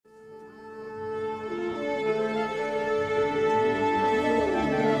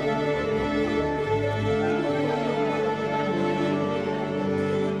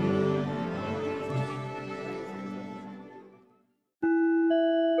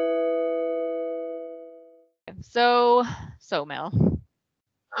So Mel.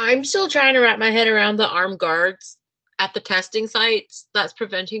 I'm still trying to wrap my head around the armed guards at the testing sites that's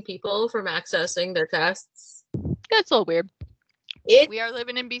preventing people from accessing their tests. That's a little weird. It We are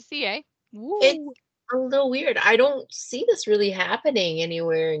living in BC, eh? it's Woo. a little weird. I don't see this really happening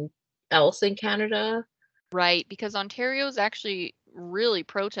anywhere else in Canada. Right, because Ontario's actually really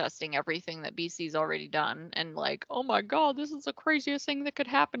protesting everything that BC's already done and like, oh my god, this is the craziest thing that could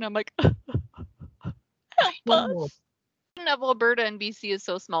happen. I'm like, help No. us. Of Alberta and BC is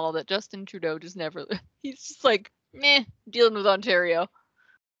so small that Justin Trudeau just never he's just like, meh, dealing with Ontario.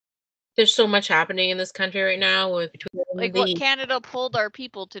 There's so much happening in this country right now with Like what Canada pulled our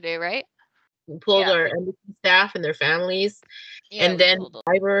people today, right? pulled our embassy staff and their families, Yeah, and then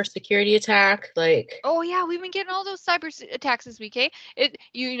cyber security attack. Like, oh yeah, we've been getting all those cyber attacks this week, eh? It's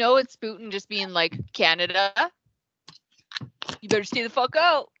Putin just being like, Canada, you better stay the fuck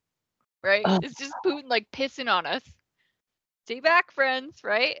out, right? It's just Putin like pissing on us. Stay back, friends,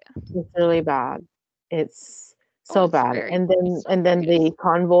 right? It's really bad. It's so bad. And then the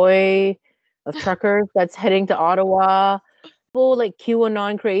convoy of truckers that's heading to Ottawa, people like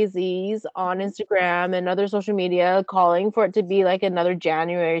QAnon crazies on Instagram and other social media calling for it to be like another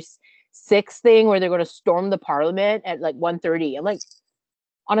January 6th thing where they're going to storm the parliament at like 1:30. I'm like,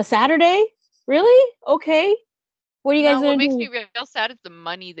 on a Saturday? Really? Okay. What are you guys going to do? What makes me real sad is the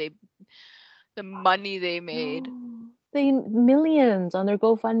money they made. They millions on their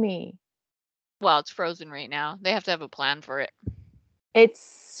GoFundMe. Well, it's frozen right now. They have to have a plan for it.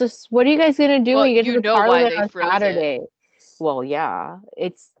 It's just, what are you guys going to do when you get to the parliament on Saturday? Well, yeah,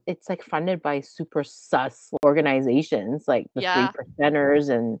 it's like funded by super sus organizations like the 3%ers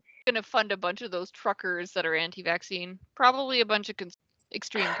and going to fund a bunch of those truckers that are anti-vaccine. Probably a bunch of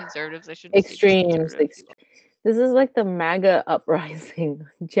extreme conservatives. I should extremes. This is like the MAGA uprising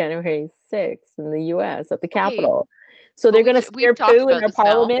January 6th in the U.S. at the Capitol. So they're going to smear poo in our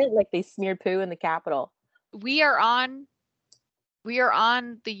parliament like they smeared poo in the Capitol. We are on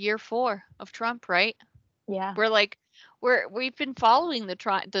the year 4 of Trump, right? Yeah. We've been following the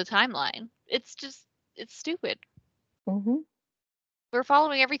timeline. It's stupid. Mm-hmm. We're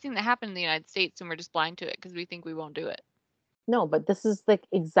following everything that happened in the United States and we're just blind to it because we think we won't do it. No, but this is like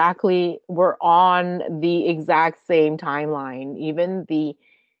exactly, we're on the exact same timeline. Even the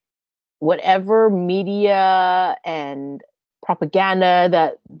whatever media and propaganda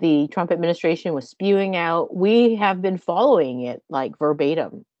that the Trump administration was spewing out, we have been following it like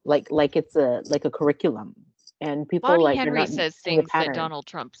verbatim, like it's a curriculum. And people Bonnie Henry says things that Donald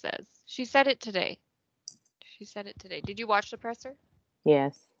Trump says. She said it today. Did you watch the presser?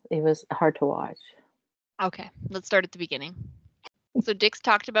 Yes, it was hard to watch. Okay, let's start at the beginning. So Dix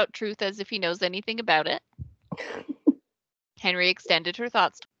talked about truth as if he knows anything about it. Henry extended her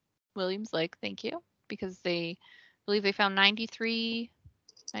thoughts. Williams like, thank you, because they believe they found 93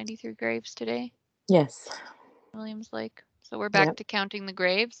 graves today. Yes. Williams like, so we're back to counting the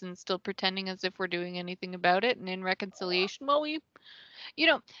graves and still pretending as if we're doing anything about it. And in reconciliation, well,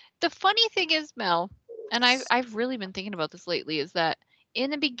 the funny thing is, Mel, and I've really been thinking about this lately, is that in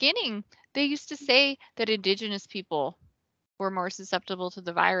the beginning, they used to say that Indigenous people were more susceptible to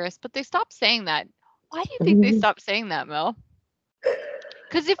the virus, but they stopped saying that. Why do you think they stopped saying that, Mel?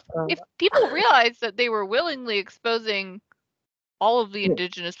 Because if people realized that they were willingly exposing all of the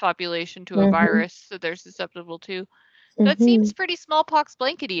Indigenous population to a virus that they're susceptible to, that seems pretty smallpox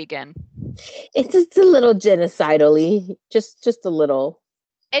blankety again. It's just a little genocidally, just a little.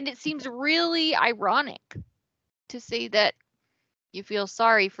 And it seems really ironic to say that you feel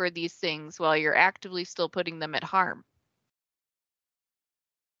sorry for these things while you're actively still putting them at harm.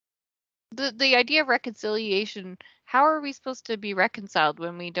 The idea of reconciliation, how are we supposed to be reconciled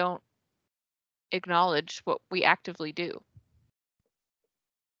when we don't acknowledge what we actively do?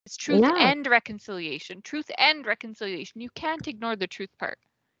 It's truth and reconciliation. Truth and reconciliation. You can't ignore the truth part.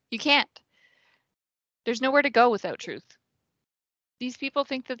 You can't. There's nowhere to go without truth. These people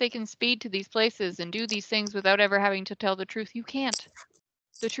think that they can speed to these places and do these things without ever having to tell the truth. You can't.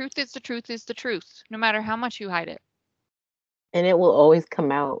 The truth is the truth is the truth, no matter how much you hide it. And it will always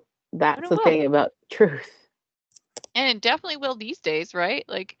come out. That's the thing about truth. And it definitely will these days, right?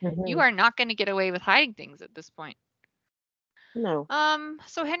 Like, you are not going to get away with hiding things at this point. No.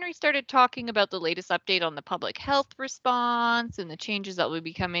 So Henry started talking about the latest update on the public health response and the changes that will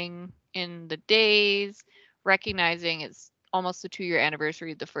be coming in the days, recognizing it's almost the 2-year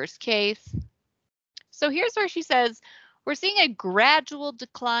anniversary of the first case. So here's where she says, we're seeing a gradual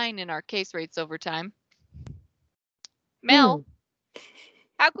decline in our case rates over time. Mel,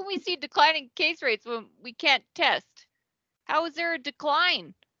 how can we see declining case rates when we can't test? How is there a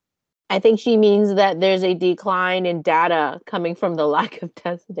decline? I think she means that there's a decline in data coming from the lack of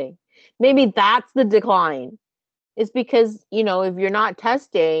testing. Maybe that's the decline. It's because, if you're not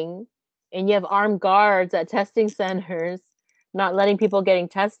testing and you have armed guards at testing centers not letting people getting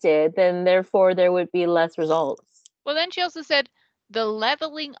tested, then therefore there would be less results. Well, then she also said the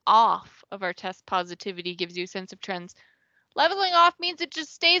leveling off of our test positivity gives you a sense of trends. Leveling off means it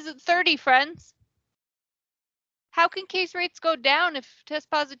just stays at 30, friends. How can case rates go down if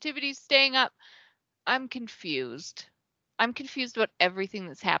test positivity is staying up? I'm confused. I'm confused about everything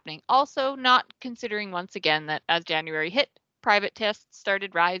that's happening. Also, not considering once again that as January hit, private tests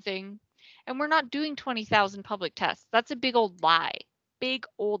started rising, and we're not doing 20,000 public tests. That's a big old lie. Big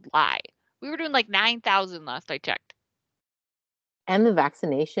old lie. We were doing like 9,000 last I checked. And the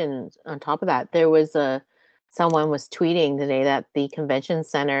vaccinations on top of that. There was someone was tweeting today that the convention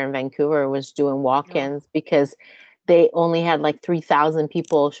center in Vancouver was doing walk-ins because they only had like 3,000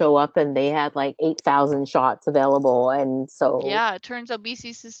 people show up and they had like 8,000 shots available. And so yeah, it turns out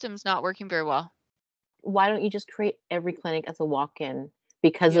BC system's not working very well. Why don't you just create every clinic as a walk-in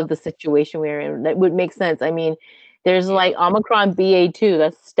because of the situation we're in? That would make sense. I mean, there's like Omicron BA2,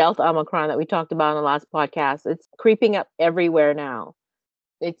 that's stealth Omicron that we talked about in the last podcast. It's creeping up everywhere now.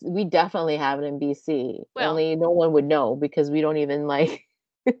 We definitely have it in BC. Well, only no one would know because we don't even like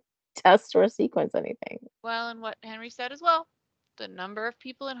test or sequence anything. Well, and what Henry said as well, the number of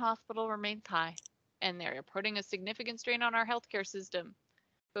people in hospital remains high, and they're putting a significant strain on our healthcare system.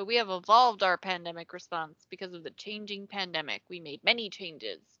 But we have evolved our pandemic response because of the changing pandemic. We made many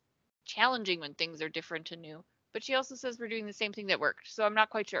changes, challenging when things are different and new. But she also says we're doing the same thing that worked, so I'm not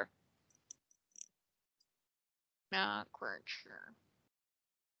quite sure. Not quite sure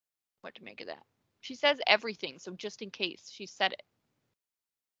what to make of that. She says everything, so just in case, she said it.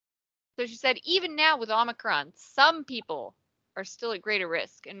 So she said, even now with Omicron, some people are still at greater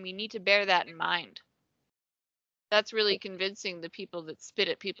risk, and we need to bear that in mind. That's really convincing the people that spit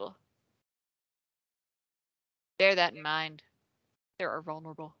at people. Bear that in mind. They are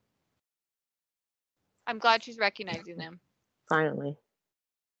vulnerable. I'm glad she's recognizing them. Finally.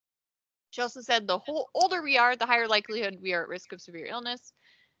 She also said the older we are, the higher likelihood we are at risk of severe illness.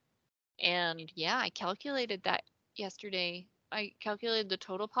 And yeah, I calculated that yesterday. I calculated the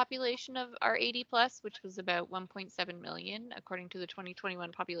total population of our 80 plus, which was about 1.7 million, according to the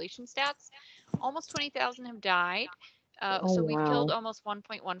 2021 population stats. Almost 20,000 have died. So we've killed almost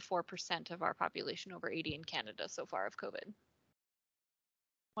 1.14% of our population over 80 in Canada so far of COVID.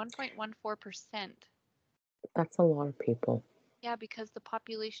 1.14%. That's a lot of people. Yeah, because the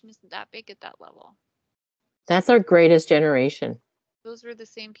population isn't that big at that level. That's our greatest generation. Those were the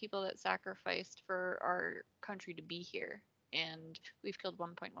same people that sacrificed for our country to be here. And we've killed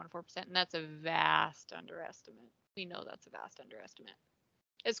 1.14%, and that's a vast underestimate. We know that's a vast underestimate.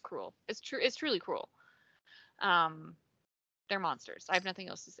 It's cruel. It's true. It's truly cruel. They're monsters. I have nothing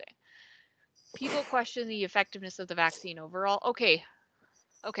else to say. People question the effectiveness of the vaccine overall. Okay.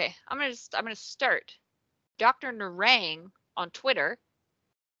 I'm gonna start. Dr. Narang on Twitter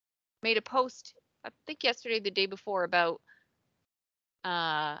made a post, I think yesterday, the day before, about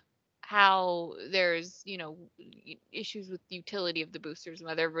how there's, issues with the utility of the boosters and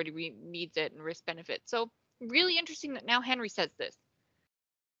whether everybody needs it and risk benefit. So really interesting that now Henry says this.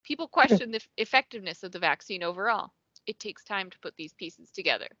 People question the effectiveness of the vaccine overall. It takes time to put these pieces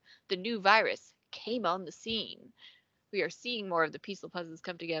together. The new virus came on the scene. We are seeing more of the puzzles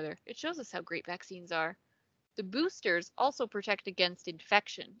come together. It shows us how great vaccines are. The boosters also protect against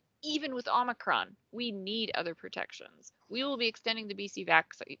infection. Even with Omicron, we need other protections. We will be extending the BC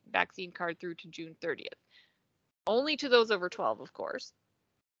vaccine card through to June 30th. Only to those over 12, of course.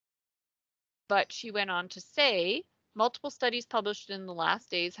 But she went on to say, multiple studies published in the last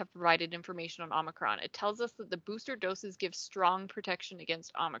days have provided information on Omicron. It tells us that the booster doses give strong protection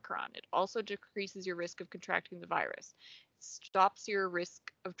against Omicron. It also decreases your risk of contracting the virus. It stops your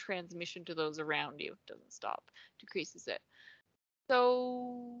risk of transmission to those around you. Doesn't stop, decreases it.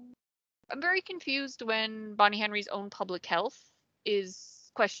 So I'm very confused when Bonnie Henry's own public health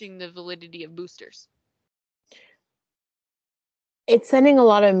is questioning the validity of boosters. It's sending a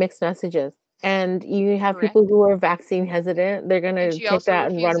lot of mixed messages. And you have people who are vaccine hesitant. They're going to take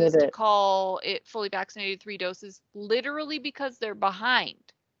that and run with it. She also refuses to call it fully vaccinated 3 doses, literally because they're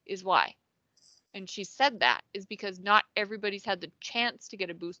behind, is why. And she said that is because not everybody's had the chance to get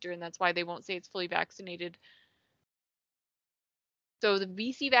a booster, and that's why they won't say it's fully vaccinated. So the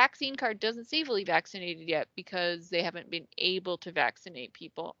BC vaccine card doesn't say fully vaccinated yet because they haven't been able to vaccinate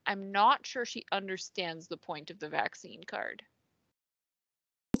people. I'm not sure she understands the point of the vaccine card.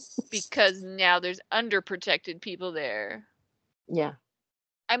 Because now there's underprotected people there. Yeah.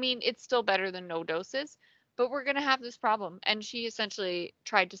 I mean, it's still better than no doses, but we're going to have this problem. And she essentially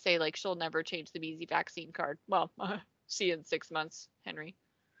tried to say, like, she'll never change the BZ vaccine card. Well, see you in 6 months, Henry.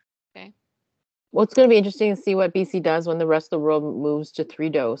 Okay. Well, it's going to be interesting to see what BC does when the rest of the world moves to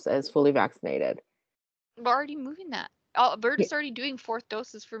 3-dose as fully vaccinated. We're already moving that. Alberta's already doing 4th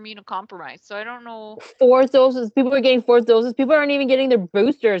doses for immunocompromised, so I don't know. 4th doses? People are getting 4th doses. People aren't even getting their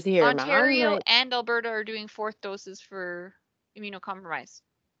boosters here, Ontario man. and Alberta are doing 4th doses for immunocompromised.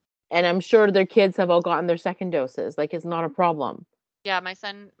 And I'm sure their kids have all gotten their 2nd doses. Like, it's not a problem. Yeah, my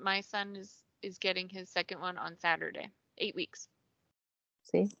son is getting his 2nd one on Saturday. 8 weeks.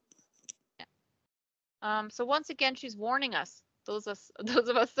 See? Yeah. So once again, she's warning us, those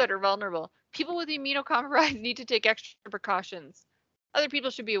of us that are vulnerable. People with immunocompromised need to take extra precautions. Other people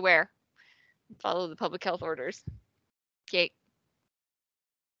should be aware. Follow the public health orders. Okay.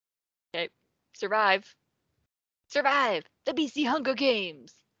 Okay. Survive. Survive the BC Hunger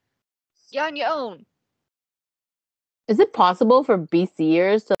Games. You're on your own. Is it possible for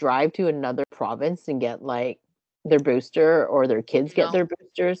BCers to drive to another province and get like their booster, or their kids get their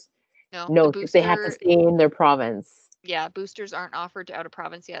boosters? No, they have to stay in their province. Yeah, boosters aren't offered to out of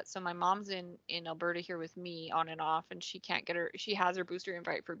province yet. So my mom's in Alberta here with me on and off, and she can't get she has her booster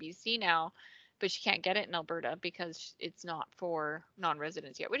invite for BC now, but she can't get it in Alberta because it's not for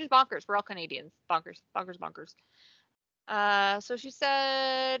non-residents yet, which is bonkers. We're all Canadians. Bonkers, bonkers, bonkers. So she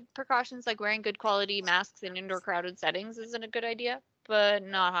said precautions like wearing good quality masks in indoor crowded settings isn't a good idea, but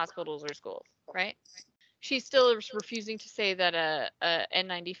not hospitals or schools, right? She's still refusing to say that a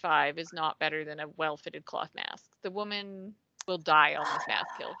N95 is not better than a well-fitted cloth mask. The woman will die on this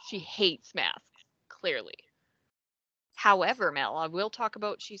mask hill. She hates masks, clearly. However, Mel, I will talk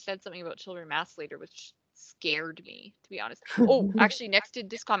about, she said something about children masks later, which scared me, to be honest. Oh, actually, next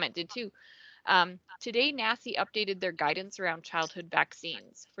this comment did too. Today, NACI updated their guidance around childhood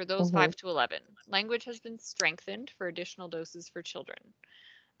vaccines for those 5 to 11. Language has been strengthened for additional doses for children.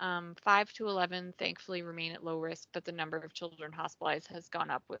 5 to 11 thankfully remain at low risk, but the number of children hospitalized has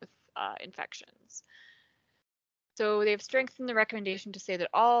gone up with infections. So they've strengthened the recommendation to say that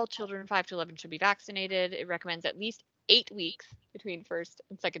all children 5 to 11 should be vaccinated. It recommends at least 8 weeks between 1st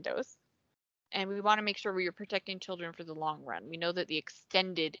and 2nd dose. And we want to make sure we are protecting children for the long run. We know that the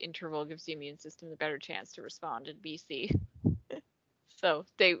extended interval gives the immune system the better chance to respond in BC. So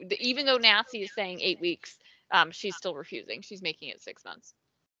even though NACI is saying 8 weeks, she's still refusing. She's making it 6 months.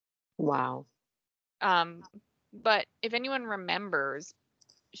 Wow. But if anyone remembers,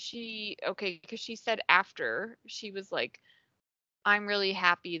 because she said after, she was like, I'm really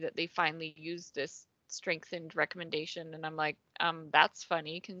happy that they finally used this strengthened recommendation. And I'm like, that's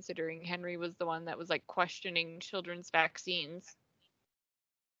funny considering Henry was the one that was like questioning children's vaccines.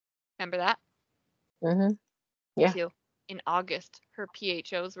 Remember that? Mm-hmm. Yeah. So in August, her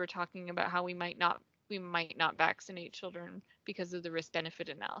PHOs were talking about how we might not vaccinate children because of the risk benefit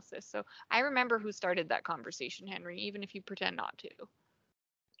analysis. So I remember who started that conversation, Henry, even if you pretend not to.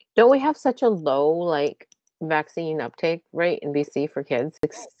 Don't we have such a low vaccine uptake rate in BC for kids?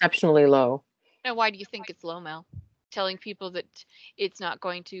 Exceptionally low. Now, why do you think it's low, Mel? Telling people that it's not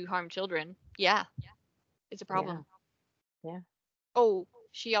going to harm children. Yeah. It's a problem. Yeah. Oh,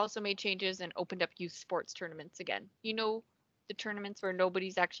 she also made changes and opened up youth sports tournaments again. You know, the tournaments where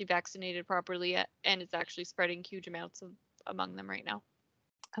nobody's actually vaccinated properly yet, and it's actually spreading huge amounts among them right now.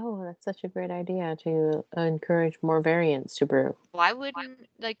 Oh, that's such a great idea to encourage more variants to brew. Why would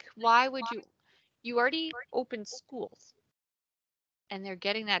you already opened schools and they're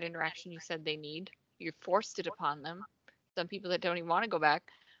getting that interaction you said they need. You forced it upon them. Some people that don't even want to go back.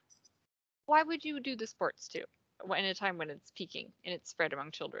 Why would you do the sports too? In a time when it's peaking and it's spread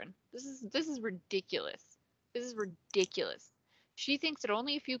among children. This is ridiculous. This is ridiculous. She thinks that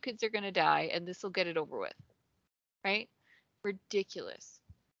only a few kids are going to die and this will get it over with. Right? Ridiculous.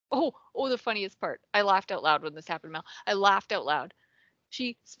 Oh, the funniest part. I laughed out loud when this happened, Mel. I laughed out loud.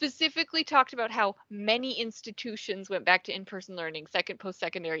 She specifically talked about how many institutions went back to in-person learning,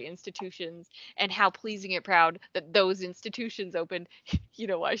 post-secondary institutions, and how pleasing and proud that those institutions opened. You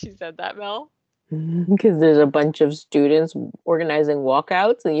know why she said that, Mel? Because there's a bunch of students organizing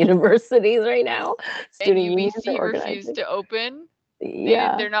walkouts in universities right now. Student unions refused to open.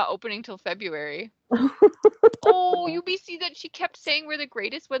 Yeah. They're not opening till February. Oh, UBC that she kept saying we're the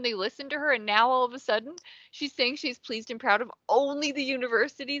greatest when they listened to her, and now all of a sudden she's saying she's pleased and proud of only the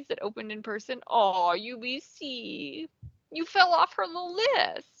universities that opened in person. Oh, UBC, you fell off her little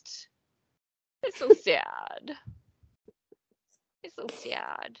list. It's so sad. It's so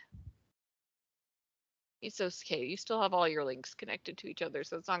sad. It's okay. You still have all your links connected to each other,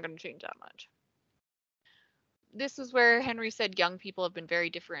 so it's not going to change that much. this is where Henry said young people have been very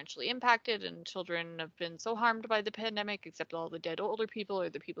differentially impacted and children have been so harmed by the pandemic, except all the dead older people or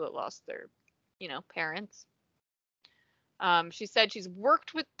the people that lost their, parents. She said she's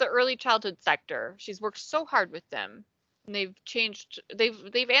worked with the early childhood sector. She's worked so hard with them. And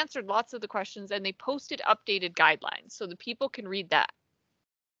they've answered lots of the questions and they posted updated guidelines so the people can read that.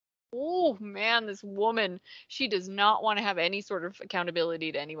 Oh man, this woman, she does not want to have any sort of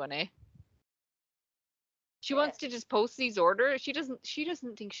accountability to anyone, eh? She wants to just post these orders. She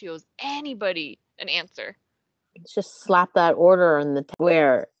doesn't think she owes anybody an answer. Just slap that order on the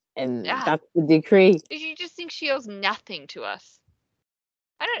square and that's the decree. She just thinks she owes nothing to us.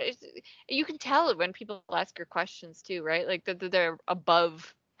 I don't. You can tell it when people ask her questions too, right? Like that they're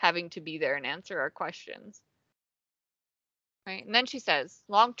above having to be there and answer our questions. Right. And then she says,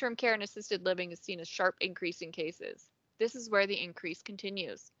 long-term care and assisted living has seen a sharp increase in cases. This is where the increase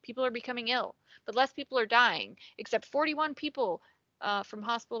continues. People are becoming ill, but less people are dying, except 41 people from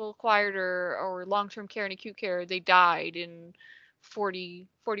hospital-acquired or long-term care and acute care, they died in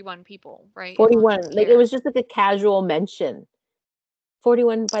 41 people, right? 41. Like it was just like a casual mention.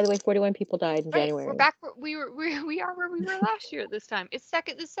 41, by the way, 41 people died in January. We're back we are where we were last year at this time. It's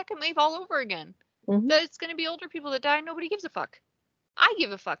the second wave all over again. Mm-hmm. That it's going to be older people that die. Nobody gives a fuck. I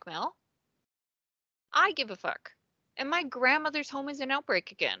give a fuck, Mel. I give a fuck. And my grandmother's home is in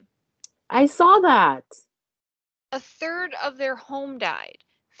outbreak again. I saw that. A third of their home died.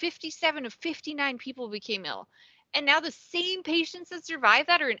 57 of 59 people became ill. And now the same patients that survived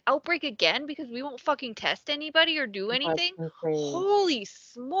that are in outbreak again because we won't fucking test anybody or do anything? Holy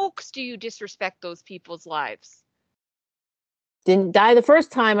smokes, do you disrespect those people's lives? Didn't die the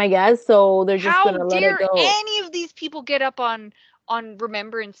first time, I guess, so they're just going to let it go. How dare any of these people get up on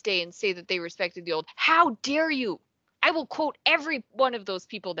Remembrance Day and say that they respected the old? How dare you? I will quote every one of those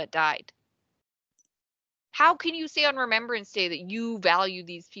people that died. How can you say on Remembrance Day that you value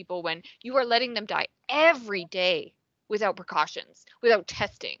these people when you are letting them die every day without precautions, without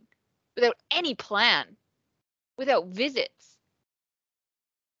testing, without any plan, without visits?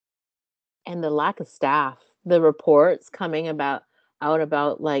 And the lack of staff. The reports coming out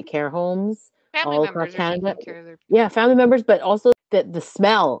about like care homes all across Canada. Yeah, family members, but also the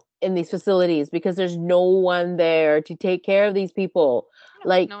smell in these facilities because there's no one there to take care of these people.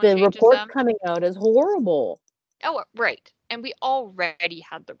 Like the reports coming out is horrible. Oh, right. And we already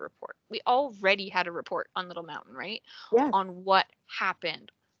had the report. We already had a report on Little Mountain, right? Yes. On what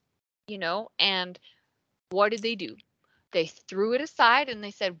happened, and what did they do? They threw it aside and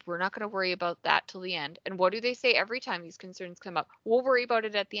they said, we're not going to worry about that till the end. And what do they say every time these concerns come up? We'll worry about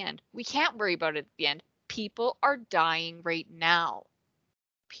it at the end. We can't worry about it at the end. People are dying right now.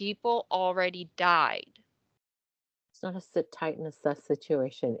 People already died. It's not a sit tight and assess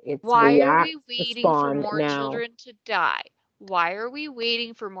situation. It's why are we waiting for more children to die? Why are we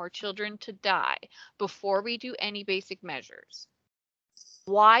waiting for more children to die before we do any basic measures?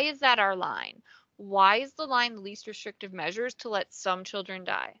 Why is that our line? Why is the line the least restrictive measures to let some children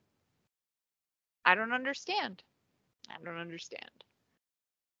die? I don't understand.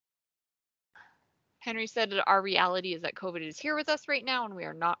 Henry said that our reality is that COVID is here with us right now and we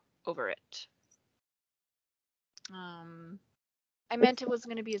are not over it. I meant it wasn't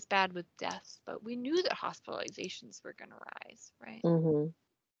going to be as bad with deaths, but we knew that hospitalizations were going to rise, right? Mm-hmm.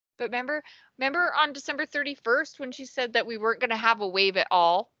 But remember on December 31st when she said that we weren't going to have a wave at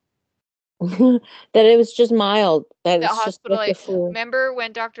all? That it was just mild. That it's just like the flu. Remember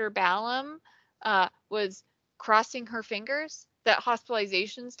when Dr. Ballum was crossing her fingers that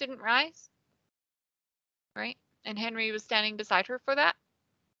hospitalizations didn't rise? Right? And Henry was standing beside her for that?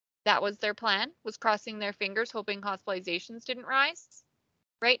 That was their plan, was crossing their fingers, hoping hospitalizations didn't rise,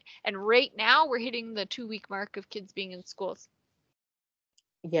 right? And right now we're hitting the 2-week mark of kids being in schools.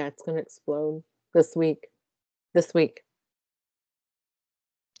 Yeah, it's going to explode this week.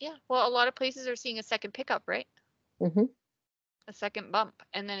 Yeah, well, a lot of places are seeing a second pickup, right? Mm-hmm. A second bump,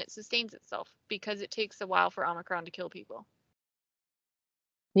 and then it sustains itself because it takes a while for Omicron to kill people.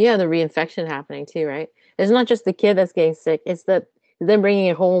 Yeah, the reinfection happening too, right? It's not just the kid that's getting sick, it's them bringing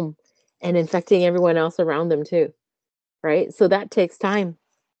it home and infecting everyone else around them too, right? So that takes time.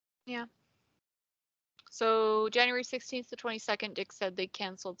 Yeah. So January 16th to 22nd, Dick said they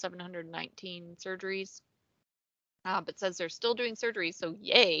canceled 719 surgeries, but says they're still doing surgeries, so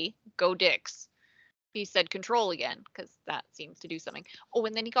yay, go Dicks. He said control again, because that seems to do something. Oh,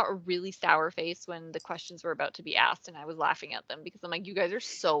 and then he got a really sour face when the questions were about to be asked, and I was laughing at them because I'm like, you guys are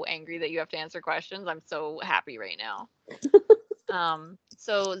so angry that you have to answer questions. I'm so happy right now.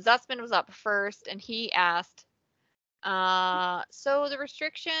 So Zussman was up first, and he asked, So the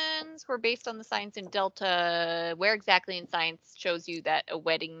restrictions were based on the science in Delta. Where exactly in science shows you that a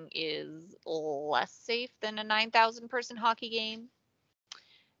wedding is less safe than a 9,000 person hockey game?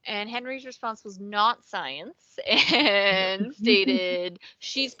 And Henry's response was not science and stated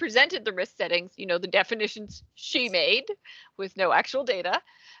she's presented the risk settings, the definitions she made with no actual data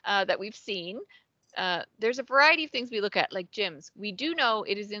that we've seen. There's a variety of things we look at, like gyms. We do know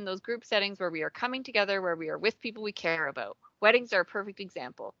it is in those group settings where we are coming together, where we are with people we care about. Weddings are a perfect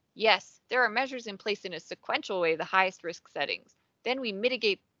example. Yes, there are measures in place in a sequential way, the highest risk settings. Then we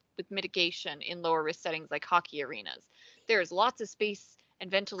mitigate with mitigation in lower risk settings like hockey arenas. There is lots of space and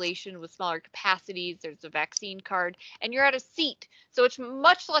ventilation with smaller capacities. There's a vaccine card, and you're at a seat. So it's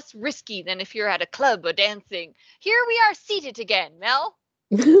much less risky than if you're at a club or dancing. Here we are seated again, Mel.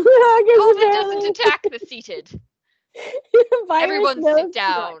 COVID doesn't attack the seated. Everyone sit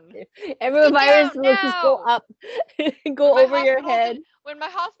down. Everyone virus will just go up, go over your head. When my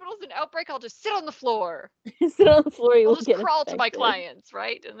hospital's in outbreak, I'll just sit on the floor. Sit on the floor. I'll just crawl to my clients,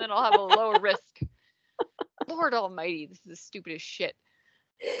 right? And then I'll have a lower risk. Lord almighty, this is the stupidest shit.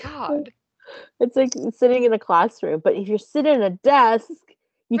 God. It's like sitting in a classroom, but if you're sitting at a desk,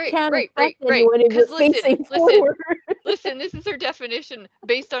 you can't affect anyone if you're facing forward. Listen, this is her definition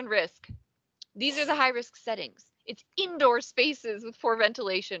based on risk. These are the high-risk settings. It's indoor spaces with poor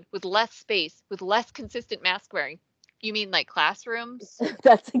ventilation, with less space, with less consistent mask wearing. You mean like classrooms?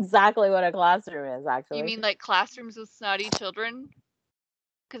 That's exactly what a classroom is, actually. You mean like classrooms with snotty children?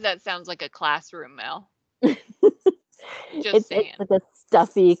 Because that sounds like a classroom, Mel. Just saying. It's like a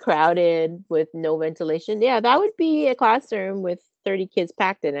stuffy, crowded, with no ventilation. Yeah, that would be a classroom with 30 kids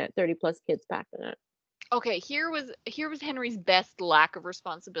packed in it, 30 plus kids packed in it. Okay, here was Henry's best lack of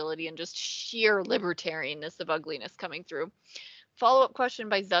responsibility and just sheer libertarianness of ugliness coming through. Follow-up question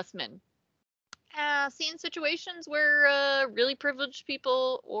by Zussman. Seen situations where really privileged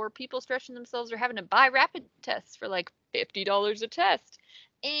people or people stretching themselves are having to buy rapid tests for like $50 a test.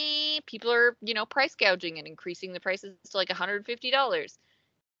 People are, price gouging and increasing the prices to like $150.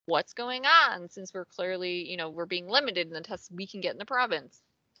 What's going on since we're clearly, we're being limited in the tests we can get in the province?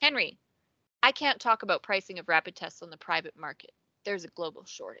 Henry, I can't talk about pricing of rapid tests on the private market. There's a global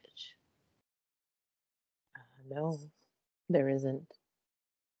shortage. No, there isn't.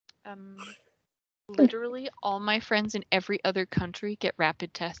 Literally, all my friends in every other country get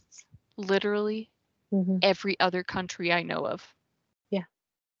rapid tests. Literally, every other country I know of. Yeah.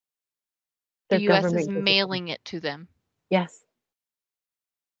 The U.S. is mailing it to them. Yes.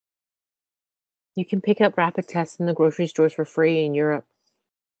 You can pick up rapid tests in the grocery stores for free in Europe.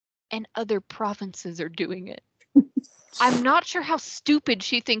 And other provinces are doing it. I'm not sure how stupid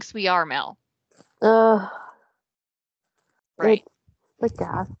she thinks we are, Mel. Right. The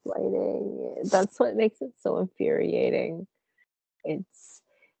gaslighting. That's what makes it so infuriating.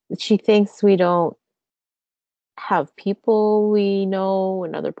 She thinks we don't have people we know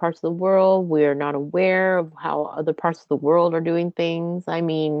in other parts of the world. We're not aware of how other parts of the world are doing things. I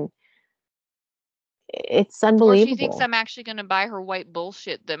mean, it's unbelievable. Or she thinks I'm actually going to buy her white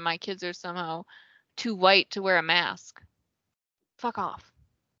bullshit that my kids are somehow too white to wear a mask. Fuck off.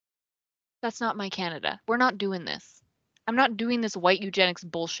 That's not my Canada. We're not doing this. I'm not doing this white eugenics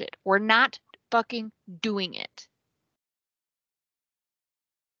bullshit. We're not fucking doing it.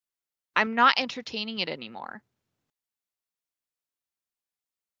 I'm not entertaining it anymore.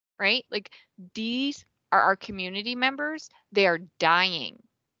 Right? Like, these are our community members. They are dying.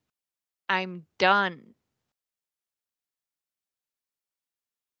 I'm done.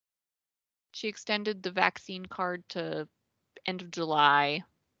 She extended the vaccine card to end of July.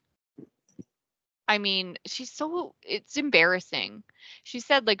 I mean, it's embarrassing. She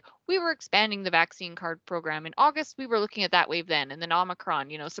said, like, we were expanding the vaccine card program. In August, we were looking at that wave then, and then Omicron,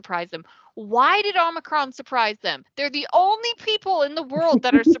 surprised them. Why did Omicron surprise them? They're the only people in the world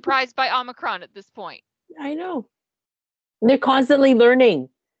that are surprised by Omicron at this point. I know. They're constantly learning.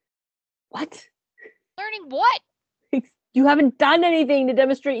 What? Learning what? You haven't done anything to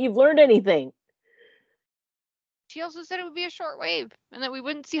demonstrate you've learned anything. She also said it would be a short wave and that we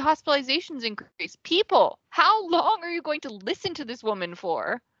wouldn't see hospitalizations increase. People, how long are you going to listen to this woman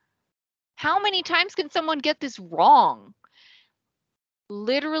for? How many times can someone get this wrong?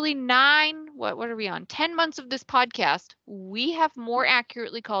 Literally 10 months of this podcast, we have more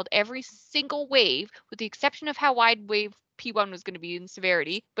accurately called every single wave, with the exception of how wide wave P1 was going to be in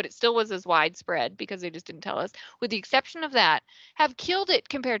severity, but it still was as widespread because they just didn't tell us. With the exception of that, have killed it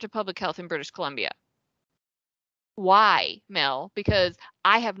compared to public health in British Columbia. Why, Mel? Because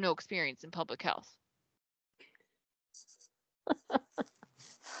I have no experience in public health.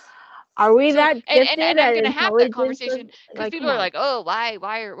 Are we that and gifted I'm at gonna have that intelligence? conversation because Like, people come are on. like, oh,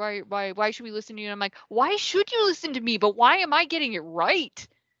 why should we listen to you? And I'm like, why should you listen to me? But why am I getting it right?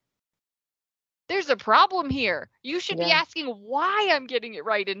 There's a problem here. You should be Yeah. asking why I'm getting it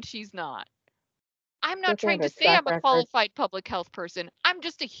right and she's not. I'm not Looking at trying her to say I'm track a record. qualified public health person. I'm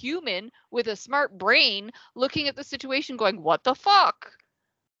just a human with a smart brain looking at the situation going, what the fuck?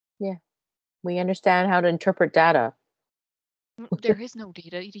 Yeah. We understand how to interpret data. There is no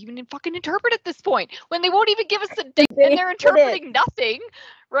data to even fucking interpret at this point when they won't even give us the data They and they're hid it. interpreting nothing,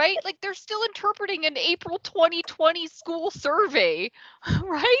 right? Like they're still interpreting an April 2020 school survey,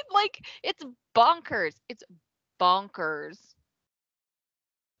 right? Like it's bonkers. It's bonkers.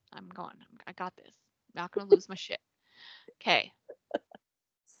 I'm going. I got this. Not going to lose my shit. Okay.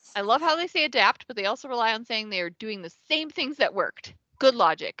 I love how they say adapt, but they also rely on saying they are doing the same things that worked. Good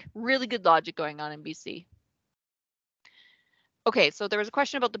logic. Really good logic going on in BC. Okay, so there was a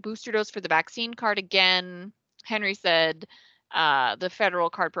question about the booster dose for the vaccine card again. Henry said the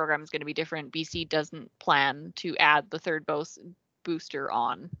federal card program is going to be different. BC doesn't plan to add the third booster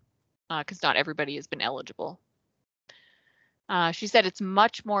on because not everybody has been eligible. She said it's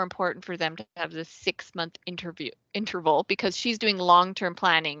much more important for them to have the 6-month interval because she's doing long-term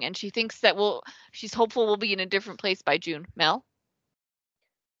planning and she thinks that she's hopeful we'll be in a different place by June. Mel?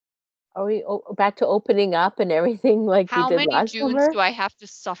 Are we back to opening up and everything like How we did many last Junes summer? do I have to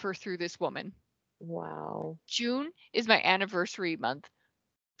suffer through this woman? Wow. June is my anniversary month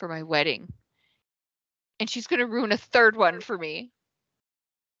for my wedding. And she's going to ruin a third one for me.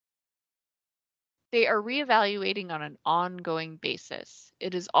 They are reevaluating on an ongoing basis.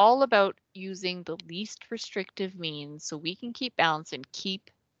 It is all about using the least restrictive means so we can keep balance and keep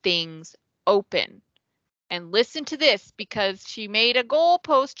things open. And listen to this because she made a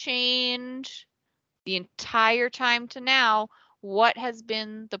goalpost change the entire time to now. What has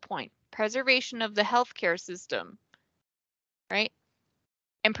been the point? Preservation of the healthcare system, right?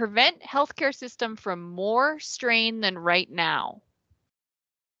 And prevent healthcare system from more strain than right now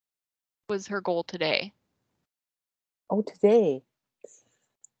was her goal today. Oh, today.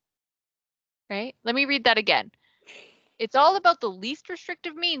 Right? Let me read that again. It's all about the least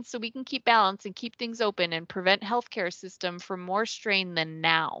restrictive means so we can keep balance and keep things open and prevent healthcare system from more strain than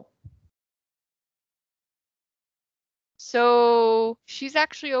now. So she's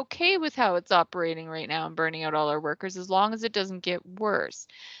actually okay with how it's operating right now and burning out all our workers as long as it doesn't get worse.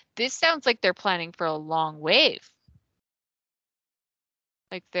 This sounds like they're planning for a long wave.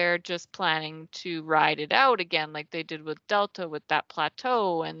 Like they're just planning to ride it out again like they did with Delta with that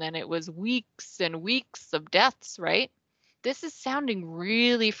plateau, and then it was weeks and weeks of deaths, right? This is sounding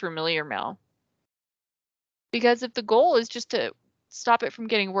really familiar, Mel. Because if the goal is just to stop it from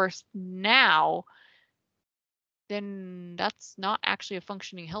getting worse now, then that's not actually a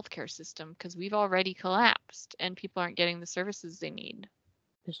functioning healthcare system because we've already collapsed and people aren't getting the services they need.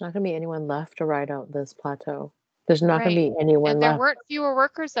 There's not going to be anyone left to ride out this plateau. There's not going Right. to be anyone And there left. weren't fewer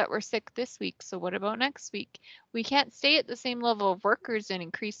workers that were sick this week. So what about next week? We can't stay at the same level of workers and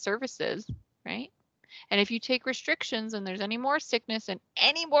increase services, right? And if you take restrictions and there's any more sickness and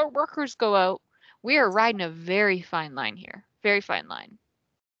any more workers go out, we are riding a very fine line here. Very fine line.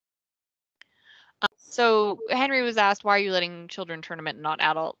 So Henry was asked, why are you letting children tournament and not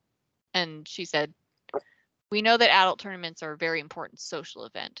adult? And she said, we know that adult tournaments are a very important social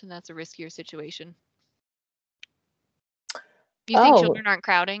event, and that's a riskier situation. Do you think children aren't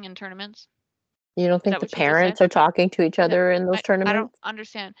crowding in tournaments? You don't think the parents are talking to each other in those tournaments? I don't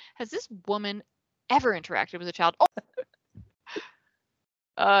understand. Has this woman ever interacted with a child?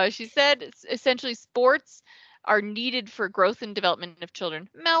 Oh. She said essentially sports are needed for growth and development of children.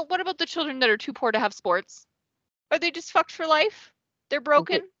 Mel, what about the children that are too poor to have sports? Are they just fucked for life? They're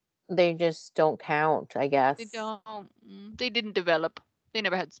broken? They just don't count, I guess. They don't. They didn't develop. They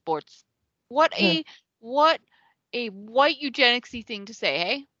never had sports. What a white eugenicsy thing to say,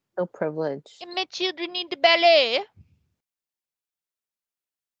 hey? So privileged. And my children need the ballet.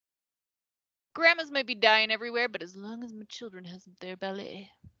 Grandmas might be dying everywhere, but as long as my children has their ballet.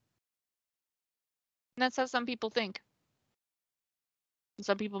 And that's how some people think. And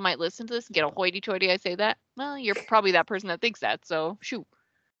some people might listen to this and get a hoity-toity I say that. Well, you're probably that person that thinks that, so shoot.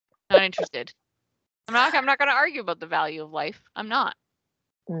 Not interested. I'm not going to argue about the value of life. I'm not.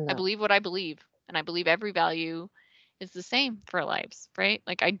 No. I believe what I believe, and I believe every value is the same for our lives, right?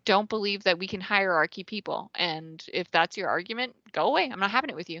 Like I don't believe that we can hierarchy people, and if that's your argument, go away. I'm not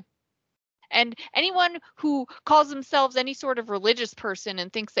having it with you. And anyone who calls themselves any sort of religious person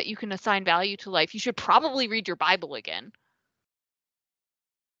and thinks that you can assign value to life, you should probably read your Bible again.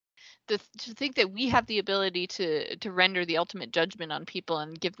 to think that we have the ability to render the ultimate judgment on people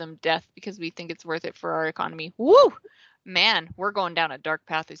and give them death because we think it's worth it for our economy. Woo! Man, we're going down a dark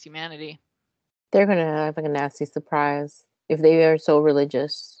path as humanity. They're going to have like a nasty surprise. If they are so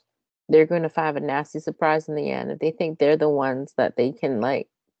religious, they're going to have a nasty surprise in the end. If they think they're the ones that they can like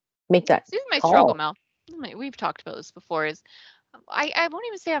make that This is my call. struggle, Mel. We've talked about this before. Is I won't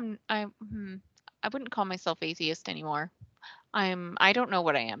even say I wouldn't call myself atheist anymore. I don't know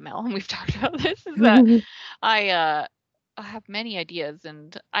what I am, Mel. We've talked about this. Is that I have many ideas,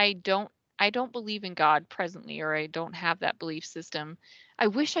 and I don't believe in God presently, or I don't have that belief system. I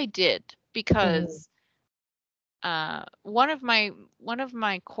wish I did, because one of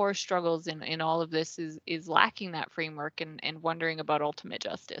my core struggles in all of this is lacking that framework, and wondering about ultimate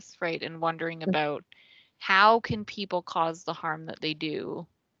justice, right? And wondering about how can people cause the harm that they do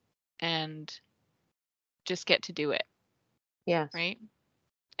and just get to do it. Yes. Right.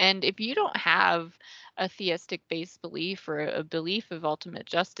 And if you don't have a theistic based belief or a belief of ultimate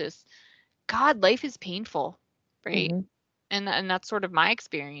justice, God, life is painful, right? And that's sort of my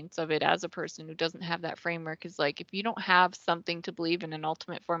experience of it as a person who doesn't have that framework, is like, if you don't have something to believe in an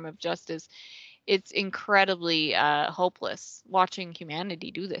ultimate form of justice, it's incredibly hopeless watching humanity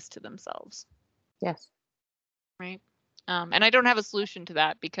do this to themselves. Yes. Right. And I don't have a solution to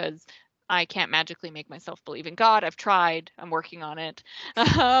that, because I can't magically make myself believe in God. I've tried. I'm working on it,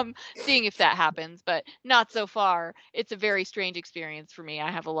 seeing if that happens, but not so far. It's a very strange experience for me. I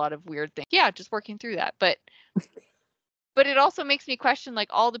have a lot of weird things. Yeah, just working through that. But it also makes me question, like,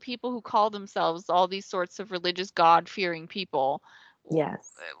 all the people who call themselves all these sorts of religious, God-fearing people.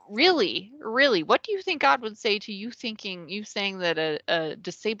 Yes. Really, what do you think God would say to you saying that a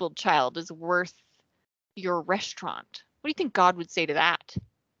disabled child is worth your restaurant? What do you think God would say to that?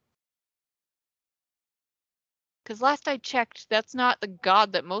 Because last I checked, that's not the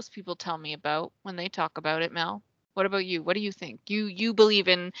God that most people tell me about when they talk about it, Mel. What about you? What do you think? You believe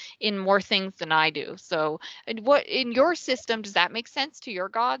in more things than I do. So, and what in your system, does that make sense to your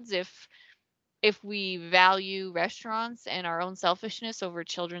gods, if we value restaurants and our own selfishness over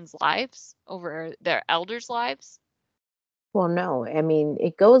children's lives, over their elders' lives? Well, no. I mean,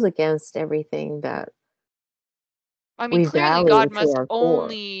 it goes against everything that I mean, we clearly value God to must our core.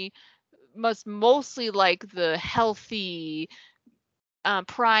 mostly like the healthy,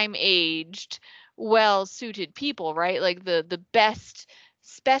 prime aged, well suited people, right? Like the best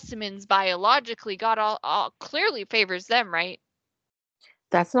specimens biologically. God all clearly favors them, right?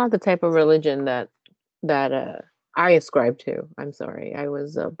 That's not the type of religion that I ascribe to. I'm sorry. I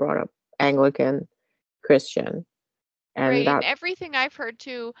was brought up Anglican Christian, and Right. And that everything I've heard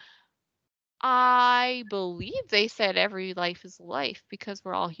too, I believe they said every life is life, because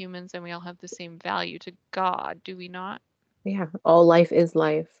we're all humans and we all have the same value to God, do we not? yeah, all life is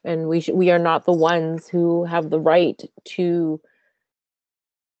life, and we are not the ones who have the right to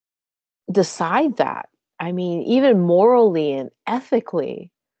decide that. I mean, even morally and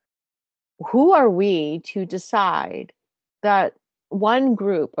ethically, who are we to decide that one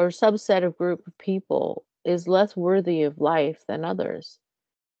group or subset of group of people is less worthy of life than others?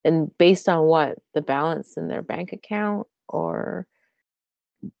 And based on what? The balance in their bank account, or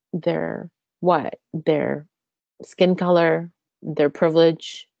their what? Their skin color, their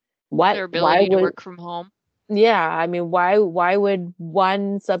privilege? Their Why ability to would work from home. yeah, I mean, why would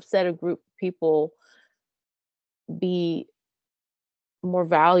one subset of group people be more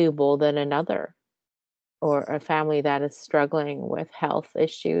valuable than another, or a family that is struggling with health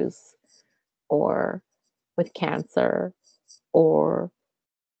issues, or with cancer, or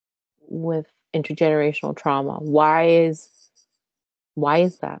with intergenerational trauma? Why is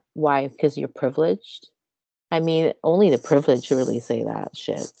that? Why? Because you're privileged? I mean, only the privileged really say that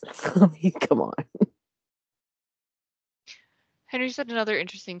shit. I mean, come on. Henry said another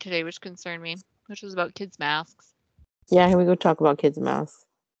interesting today, which concerned me, which was about kids' masks. Yeah, here we go talk about kids' masks.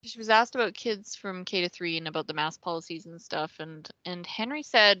 She was asked about kids from K to 3 and about the mask policies and stuff, and Henry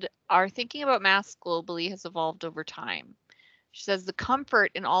said, our thinking about masks globally has evolved over time. She says the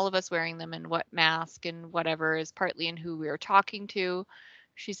comfort in all of us wearing them, and what mask and whatever, is partly in who we are talking to.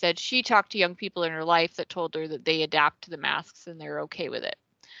 She said she talked to young people in her life that told her that they adapt to the masks and they're okay with it.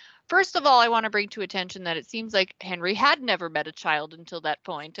 First of all, I want to bring to attention that it seems like Henry had never met a child until that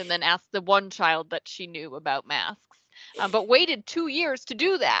point, and then asked the one child that she knew about masks, but waited 2 years to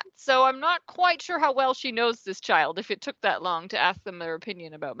do that. So I'm not quite sure how well she knows this child if it took that long to ask them their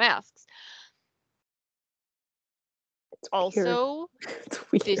opinion about masks. Also,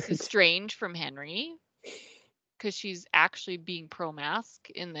 this is strange from Henry, because she's actually being pro-mask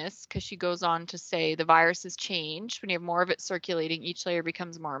in this, because she goes on to say the virus has changed. When you have more of it circulating, each layer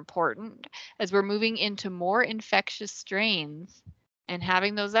becomes more important. As we're moving into more infectious strains and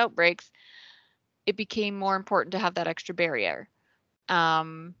having those outbreaks, it became more important to have that extra barrier.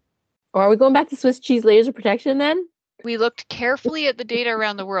 Or are we going back to Swiss cheese layers of protection then? We looked carefully at the data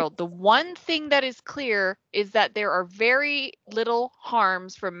around the world. The one thing that is clear is that there are very little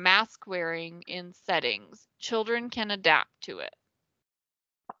harms from mask wearing in settings. Children can adapt to it.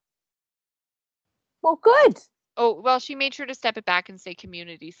 Well, good. Oh, well, she made sure to step it back and say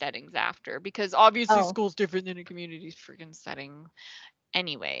community settings after, because obviously school's different than a community freaking setting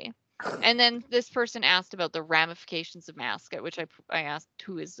anyway. And then this person asked about the ramifications of mask, at which I asked,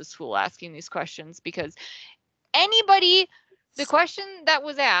 who is this fool asking these questions? Because anybody, the question that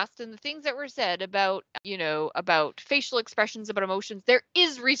was asked and the things that were said about, about facial expressions, about emotions, there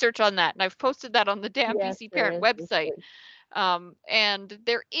is research on that. And I've posted that on the damn PC Parent website. And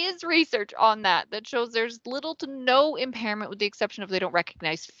there is research on that shows there's little to no impairment, with the exception of they don't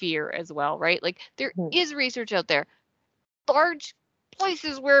recognize fear as well, right? Like there is research out there. Large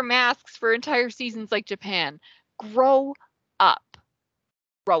places wear masks for entire seasons like Japan. Grow up.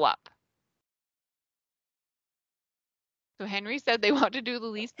 Grow up. So Henry said they want to do the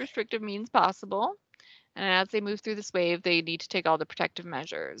least restrictive means possible. And as they move through this wave, they need to take all the protective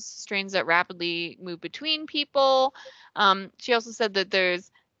measures. Strains that rapidly move between people. She also said that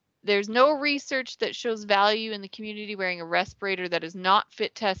there's no research that shows value in the community wearing a respirator that is not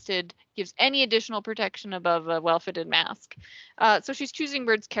fit tested, gives any additional protection above a well-fitted mask. So she's choosing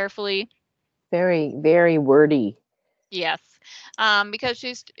words carefully. Very, very wordy. Yes, because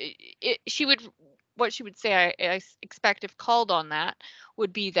she would, what she would say, I expect if called on that,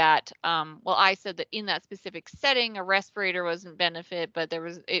 would be that, well, I said that in that specific setting, a respirator wasn't benefit, but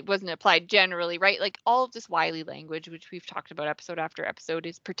it wasn't applied generally, right? Like all of this wily language, which we've talked about episode after episode,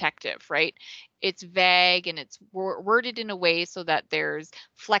 is protective, right? It's vague and it's worded in a way so that there's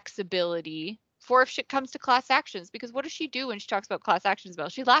flexibility for if shit comes to class actions. Because what does she do when she talks about class actions? Well,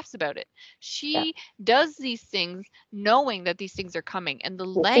 she laughs about it. She does these things knowing that these things are coming, and the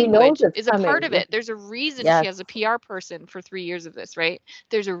language is a part of it. There's a reason she has a PR person for 3 years of this, right?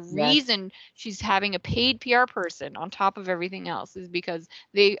 There's a reason she's having a paid PR person on top of everything else, is because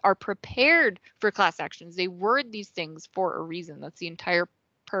they are prepared for class actions. They word these things for a reason. That's the entire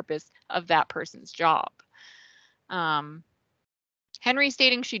purpose of that person's job. Henry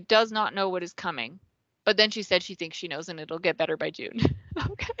stating she does not know what is coming, but then she said she thinks she knows and it'll get better by June.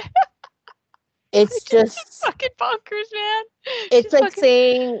 Okay. It's just fucking bonkers, man. It's like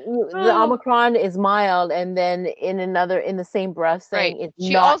saying the Omicron is mild, and then in the same breath saying it's not.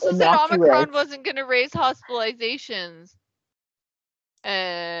 She also said Omicron wasn't going to raise hospitalizations.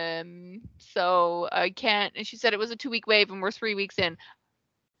 So I can't. And she said it was a 2-week wave, and we're 3 weeks in.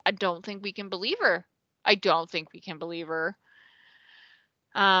 I don't think we can believe her.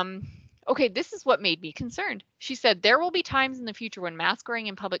 Okay, this is what made me concerned. She said there will be times in the future when mask wearing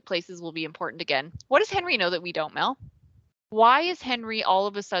in public places will be important again. What does Henry know that we don't, Mel? Why is Henry all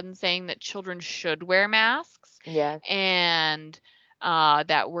of a sudden saying that children should wear masks? Yes. And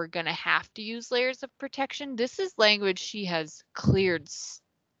that we're going to have to use layers of protection? This is language she has cleared,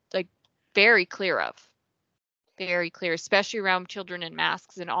 like very clear of. Very clear, especially around children and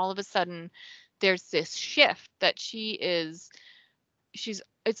masks. And all of a sudden there's this shift that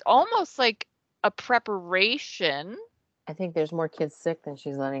it's almost like a preparation. I think there's more kids sick than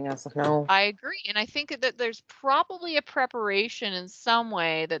she's letting us know. I agree. And I think that there's probably a preparation in some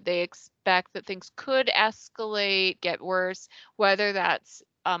way that they expect that things could escalate, get worse, whether that's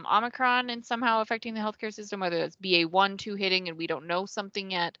Omicron and somehow affecting the healthcare system, whether that's BA1, 2 hitting and we don't know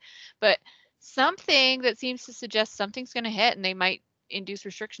something yet, but something that seems to suggest something's going to hit and they might induce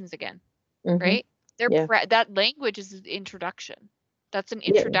restrictions again, right? That language is an introduction. That's an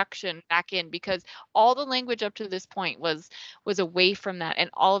introduction back in, because all the language up to this point was away from that. And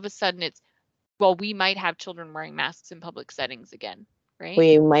all of a sudden it's, well, we might have children wearing masks in public settings again, right?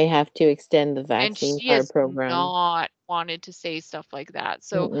 We might have to extend the vaccine card program. And she has not wanted to say stuff like that.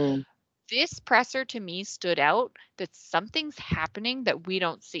 So this presser to me stood out that something's happening that we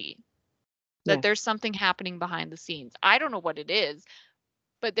don't see, that there's something happening behind the scenes. I don't know what it is,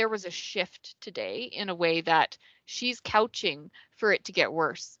 but there was a shift today in a way that she's couching for it to get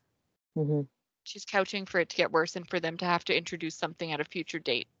worse. She's couching for it to get worse and for them to have to introduce something at a future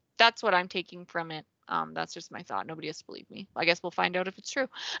date. That's what I'm taking from it. That's just my thought. Nobody has to believe me. I guess we'll find out if it's true.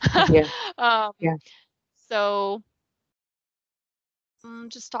 So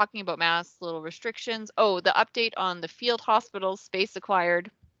just talking about masks, little restrictions. Oh, the update on the field hospital space acquired.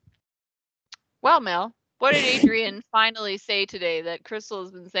 Well, Mel, What did Adrian finally say today that Crystal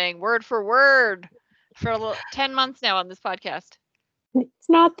has been saying word for word for 10 months now on this podcast? It's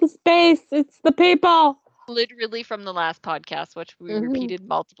not the space, it's the people. Literally from the last podcast, which we repeated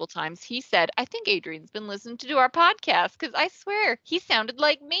multiple times, he said, I think Adrian's been listening to our podcast, because I swear he sounded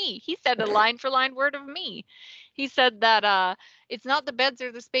like me. He said a line for line word of me. He said that it's not the beds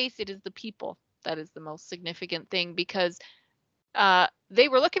or the space, it is the people that is the most significant thing, because they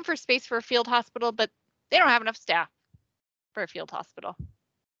were looking for space for a field hospital, but they don't have enough staff for a field hospital.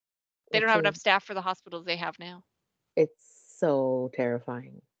 They don't have enough staff for the hospitals they have now. It's so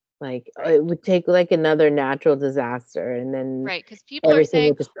terrifying. Like, it would take like another natural disaster, and then because people are saying,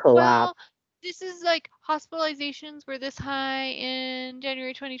 would just collapse. well, this is like hospitalizations were this high in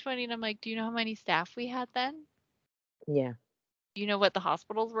January 2020, and I'm like, do you know how many staff we had then? Yeah. You know what the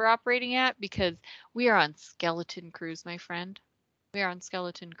hospitals were operating at? Because we are on skeleton crews, my friend. We are on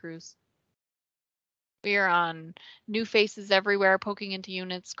skeleton crews. We are on new faces everywhere, poking into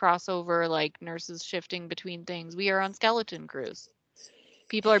units, crossover, like nurses shifting between things. We are on skeleton crews.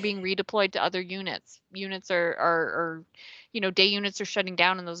 People are being redeployed to other units. Units are day units are shutting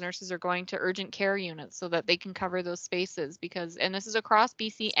down, and those nurses are going to urgent care units so that they can cover those spaces, because, and this is across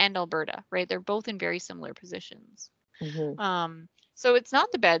BC and Alberta, right? They're both in very similar positions. So it's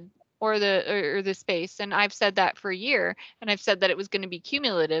not the bed or the space. And I've said that for a year, and I've said that it was going to be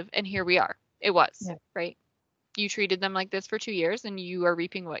cumulative, and here we are. It was, right? You treated them like this for 2 years, and you are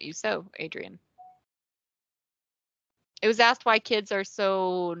reaping what you sow, Adrian. It was asked why kids are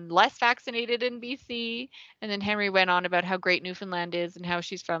so less vaccinated in BC, and then Henry went on about how great Newfoundland is and how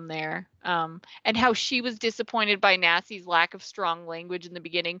she's from there, and how she was disappointed by Nassie's lack of strong language in the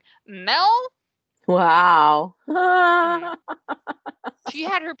beginning. Mel? Wow. She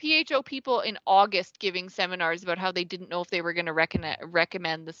had her PHO people in August giving seminars about how they didn't know if they were going to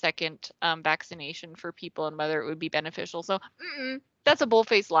recommend the second vaccination for people and whether it would be beneficial. So that's a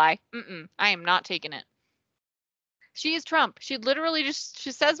bull-faced lie. I am not taking it. She is Trump. She literally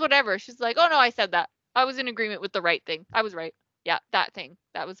she says whatever. She's like, oh no, I said that. I was in agreement with the right thing. I was right. Yeah, that thing.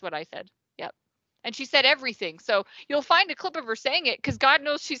 That was what I said. Yep. And she said everything. So you'll find a clip of her saying it, because God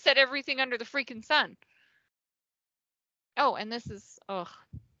knows she said everything under the freaking sun. Oh, and this is,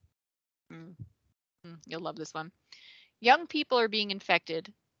 you'll love this one. Young people are being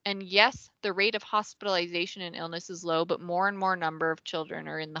infected. And yes, the rate of hospitalization and illness is low, but more and more number of children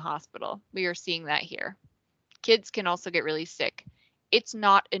are in the hospital. We are seeing that here. Kids can also get really sick. It's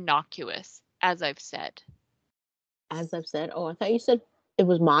not innocuous, as I've said. As I've said? Oh, I thought you said it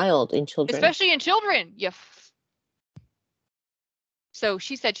was mild in children. Especially in children. Yeah. So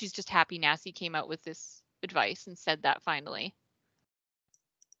she said she's just happy Nassie came out with this advice and said that finally.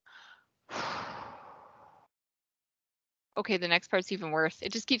 Okay, the next part's even worse.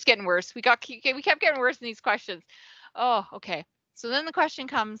 It just keeps getting worse. We kept getting worse in these questions. Oh, okay. So then the question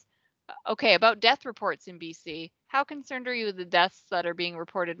comes, okay, about death reports in BC. How concerned are you the deaths that are being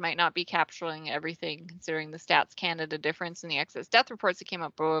reported might not be capturing everything, considering the Stats Canada difference in the excess death reports that came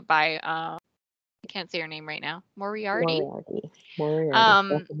up by, I can't say her name right now, Moriarty.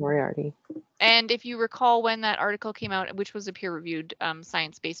 Moriarty. And if you recall when that article came out, which was a peer-reviewed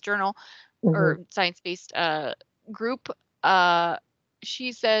science-based journal or science-based group,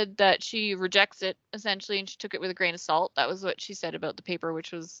 she said that she rejects it essentially, and she took it with a grain of salt. That was what she said about the paper,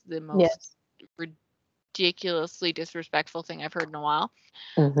 which was the most ridiculously disrespectful thing I've heard in a while.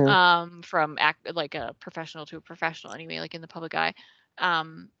 From like a professional to a professional anyway, like in the public eye.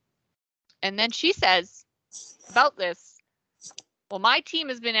 And then she says about this, well, my team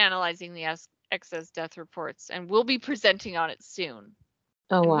has been analyzing the excess death reports and we'll be presenting on it soon.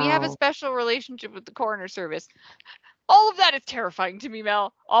 Oh, wow. We have a special relationship with the coroner service. All of that is terrifying to me,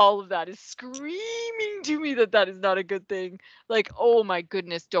 Mel. All of that is screaming to me that is not a good thing. Like, oh my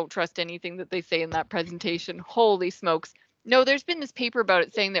goodness, don't trust anything that they say in that presentation. Holy smokes. No, there's been this paper about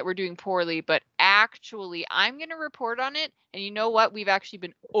it saying that we're doing poorly, but actually I'm going to report on it. And you know what? We've actually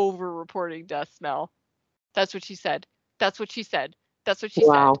been over-reporting deaths, Mel. That's what she said. That's what she said. That's what she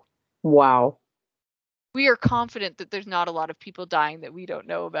said. Wow. We are confident that there's not a lot of people dying that we don't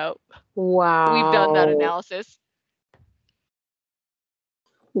know about. Wow. We've done that analysis.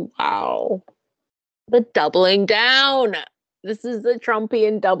 Wow. The doubling down. This is the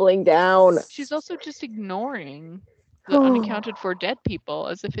Trumpian doubling down. She's also just ignoring the unaccounted for dead people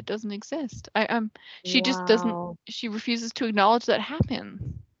as if it doesn't exist. She just doesn't, she refuses to acknowledge that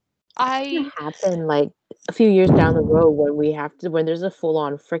happened. It's gonna happen like a few years down the road when there's a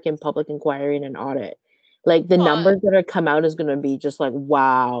full-on freaking public inquiry and an audit. Like the numbers that are come out is going to be just like,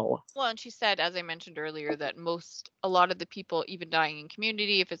 wow. Well, and she said, as I mentioned earlier, that a lot of the people even dying in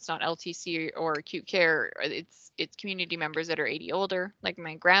community, if it's not LTC or acute care, it's community members that are 80 older, like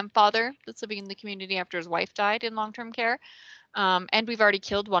my grandfather that's living in the community after his wife died in long-term care. And we've already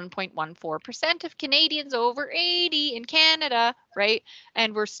killed 1.14% of Canadians over 80 in Canada, right?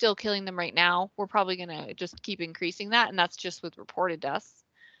 And we're still killing them right now. We're probably going to just keep increasing that, and that's just with reported deaths.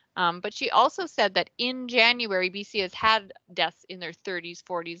 But she also said that in January, BC has had deaths in their 30s,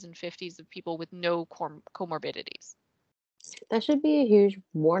 40s, and 50s of people with no comorbidities. That should be a huge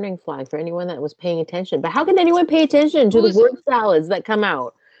warning flag for anyone that was paying attention. But how can anyone pay attention to the word salads that come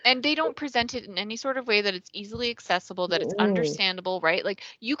out? And they don't present it in any sort of way that it's easily accessible, that it's understandable, right? Like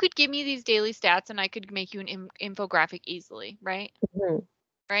you could give me these daily stats and I could make you an infographic easily, right?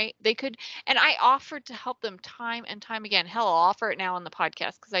 Right? They could, and I offered to help them time and time again. Hell, I'll offer it now on the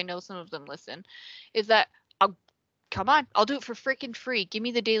podcast because I know some of them listen. Is that come on, I'll do it for freaking free. Give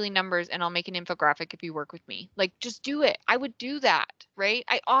me the daily numbers and I'll make an infographic if you work with me. Like, just do it. I would do that, right?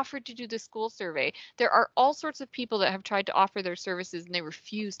 I offered to do the school survey. There are all sorts of people that have tried to offer their services and they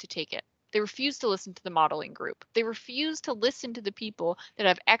refuse to take it. They refuse to listen to the modeling group. They refuse to listen to the people that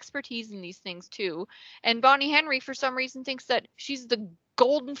have expertise in these things too. And Bonnie Henry, for some reason, thinks that she's the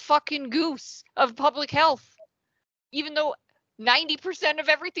golden fucking goose of public health, even though 90% of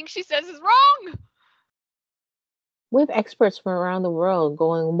everything she says is wrong. We have experts from around the world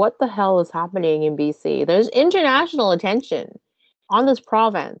going, what the hell is happening in BC? There's international attention on this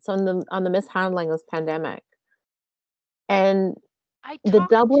province, on the mishandling of this pandemic. And the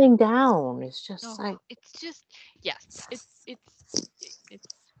doubling down is just like, it's just, yes, it's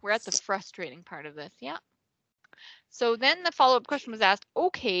we're at the frustrating part of this. Yeah. So then the follow-up question was asked,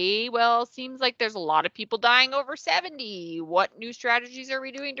 okay, well, seems like there's a lot of people dying over 70. What new strategies are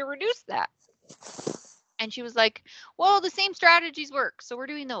we doing to reduce that? And she was like, well, the same strategies work, so we're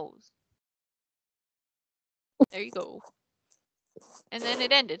doing those. There you go. And then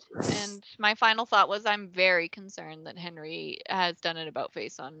it ended. And my final thought was, I'm very concerned that Henry has done an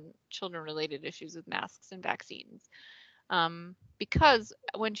about-face on children-related issues with masks and vaccines. Because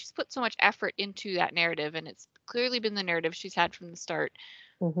when she's put so much effort into that narrative, and it's clearly been the narrative she's had from the start,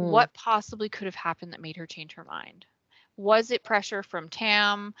 what possibly could have happened that made her change her mind? Was it pressure from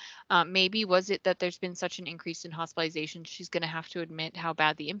TAM? Maybe was it that there's been such an increase in hospitalization, she's going to have to admit how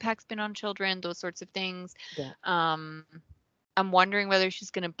bad the impact's been on children, those sorts of things. Yeah. I'm wondering whether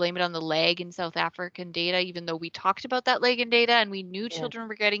she's going to blame it on the lag in South African data, even though we talked about that lag in data and we knew children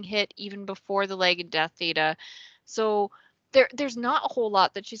were getting hit even before the lag in death data. So there's not a whole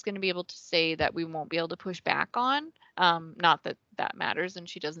lot that she's going to be able to say that we won't be able to push back on. Not that that matters and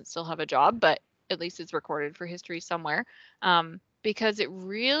she doesn't still have a job, but at least it's recorded for history somewhere. Because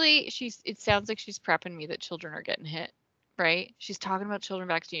it sounds like she's prepping me that children are getting hit, right? She's talking about children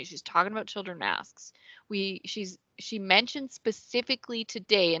vaccinated. She's talking about children masks. She mentioned specifically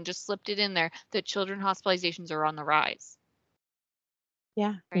today and just slipped it in there that children hospitalizations are on the rise.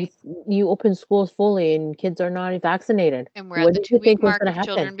 Yeah. Right. You open schools fully and kids are not vaccinated. And we're at the 2-week mark of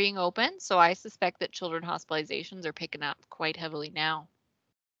children being open. So I suspect that children hospitalizations are picking up quite heavily now.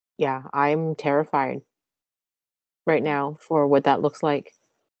 Yeah, I'm terrified right now for what that looks like.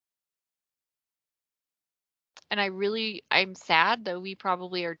 And I'm sad that we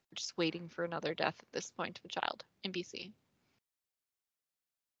probably are just waiting for another death at this point of a child in BC.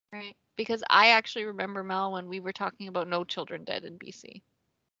 Right? Because I actually remember, Mel, when we were talking about no children dead in BC.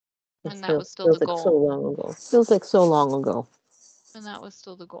 And that was still the goal. So long ago. Feels like so long ago. And that was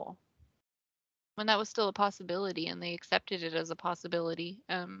still the goal. When that was still a possibility and they accepted it as a possibility.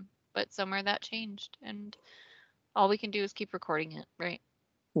 But somewhere that changed. And all we can do is keep recording it, right?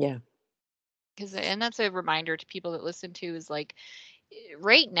 Yeah. And that's a reminder to people that listen to is like,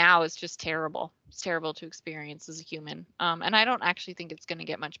 right now is just terrible. It's terrible to experience as a human. And I don't actually think it's going to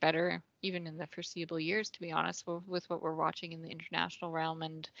get much better, even in the foreseeable years, to be honest, with what we're watching in the international realm.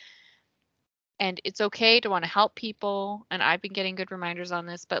 And it's okay to want to help people. And I've been getting good reminders on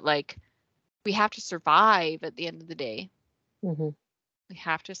this, but like, we have to survive at the end of the day. Mm-hmm. We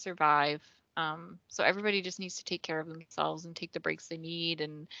have to survive. So everybody just needs to take care of themselves and take the breaks they need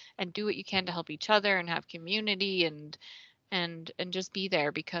and do what you can to help each other and have community and just be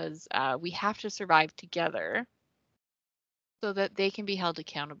there, because we have to survive together so that they can be held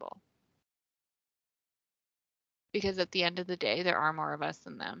accountable. Because at the end of the day, there are more of us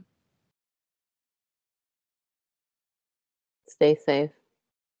than them. Stay safe.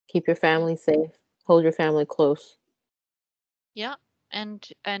 Keep your family safe. Hold your family close. Yeah. And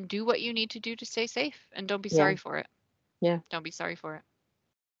do what you need to do to stay safe, and don't be sorry for it. Yeah. Don't be sorry for it.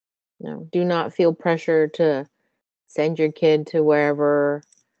 No, do not feel pressure to send your kid to wherever.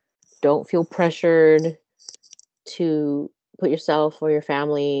 Don't feel pressured to put yourself or your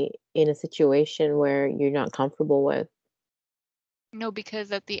family in a situation where you're not comfortable with. No,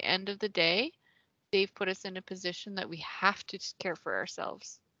 because at the end of the day, they've put us in a position that we have to care for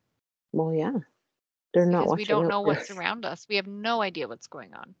ourselves. Well, yeah. They're not Because watching we don't know out. what's around us. We have no idea what's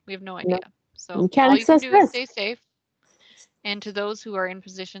going on. We have no No. idea. So You can't all you can access do is this. stay safe. And to those who are in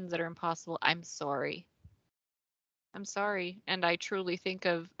positions that are impossible, I'm sorry. I'm sorry. And I truly think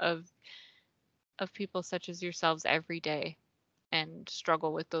of people such as yourselves every day and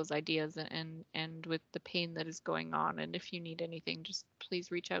struggle with those ideas and with the pain that is going on. And if you need anything, just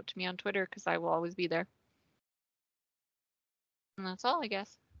please reach out to me on Twitter because I will always be there. And that's all, I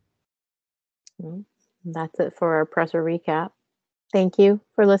guess. Well, that's it for our presser recap. Thank you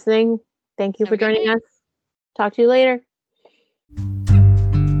for listening. Thank you Have a for good joining night. us. Talk to you later.